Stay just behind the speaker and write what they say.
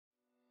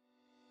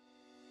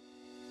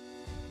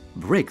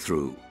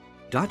Breakthrough.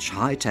 Dutch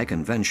high-tech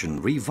invention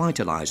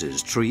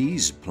revitalizes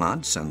trees,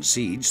 plants and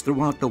seeds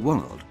throughout the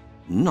world.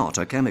 Not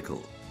a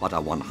chemical, but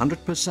a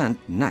 100%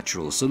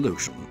 natural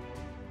solution.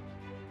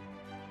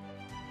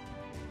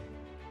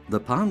 The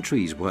palm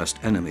tree's worst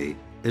enemy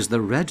is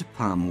the red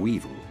palm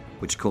weevil,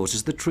 which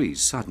causes the tree's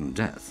sudden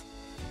death.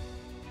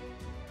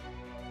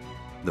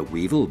 The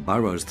weevil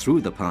burrows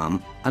through the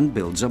palm and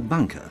builds a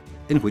bunker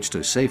in which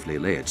to safely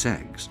lay its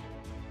eggs.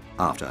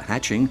 After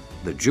hatching,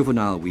 the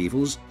juvenile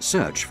weevils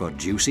search for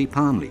juicy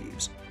palm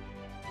leaves.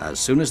 As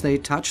soon as they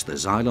touch the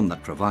xylem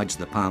that provides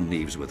the palm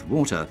leaves with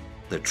water,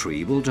 the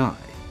tree will die.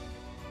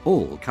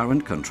 All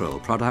current control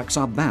products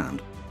are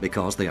banned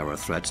because they are a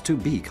threat to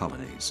bee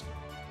colonies.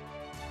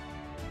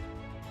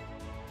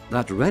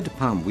 That red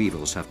palm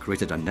weevils have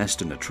created a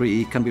nest in a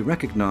tree can be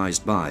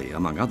recognized by,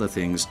 among other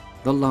things,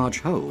 the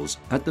large holes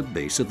at the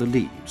base of the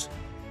leaves.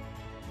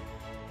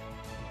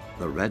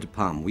 The red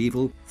palm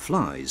weevil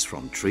flies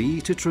from tree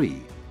to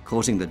tree,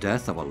 causing the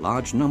death of a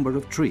large number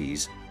of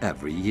trees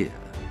every year.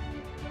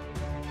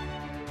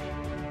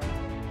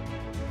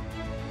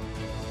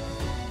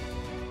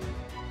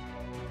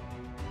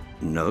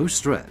 No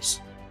stress.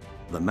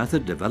 The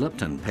method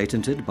developed and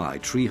patented by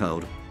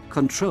Treehold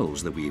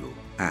controls the weevil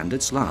and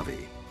its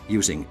larvae,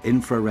 using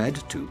infrared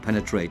to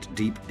penetrate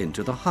deep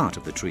into the heart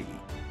of the tree.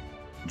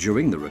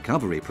 During the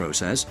recovery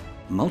process,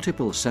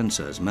 multiple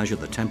sensors measure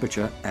the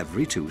temperature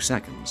every 2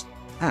 seconds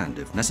and,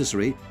 if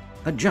necessary,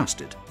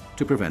 adjust it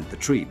to prevent the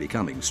tree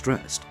becoming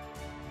stressed.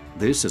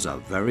 This is a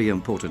very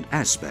important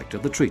aspect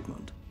of the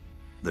treatment.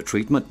 The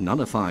treatment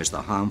nullifies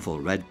the harmful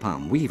red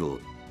palm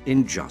weevil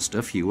in just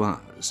a few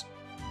hours.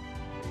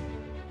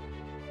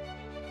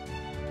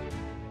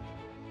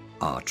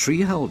 Our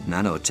Treehold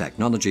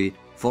nanotechnology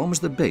forms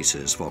the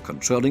basis for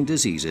controlling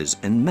diseases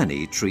in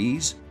many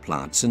trees,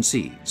 plants and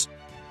seeds.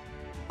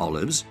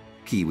 Olives,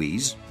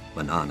 kiwis,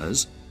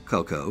 bananas,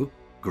 cocoa,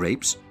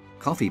 grapes,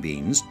 coffee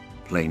beans,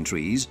 plane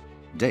trees,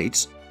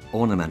 dates,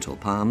 ornamental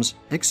palms,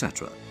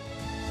 etc.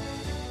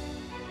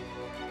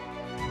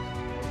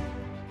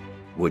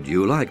 Would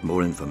you like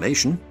more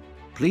information?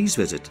 Please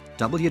visit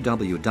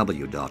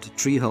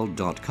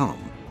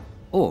www.treehold.com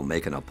or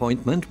make an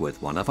appointment with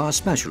one of our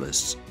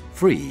specialists,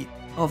 free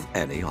of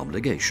any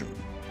obligation.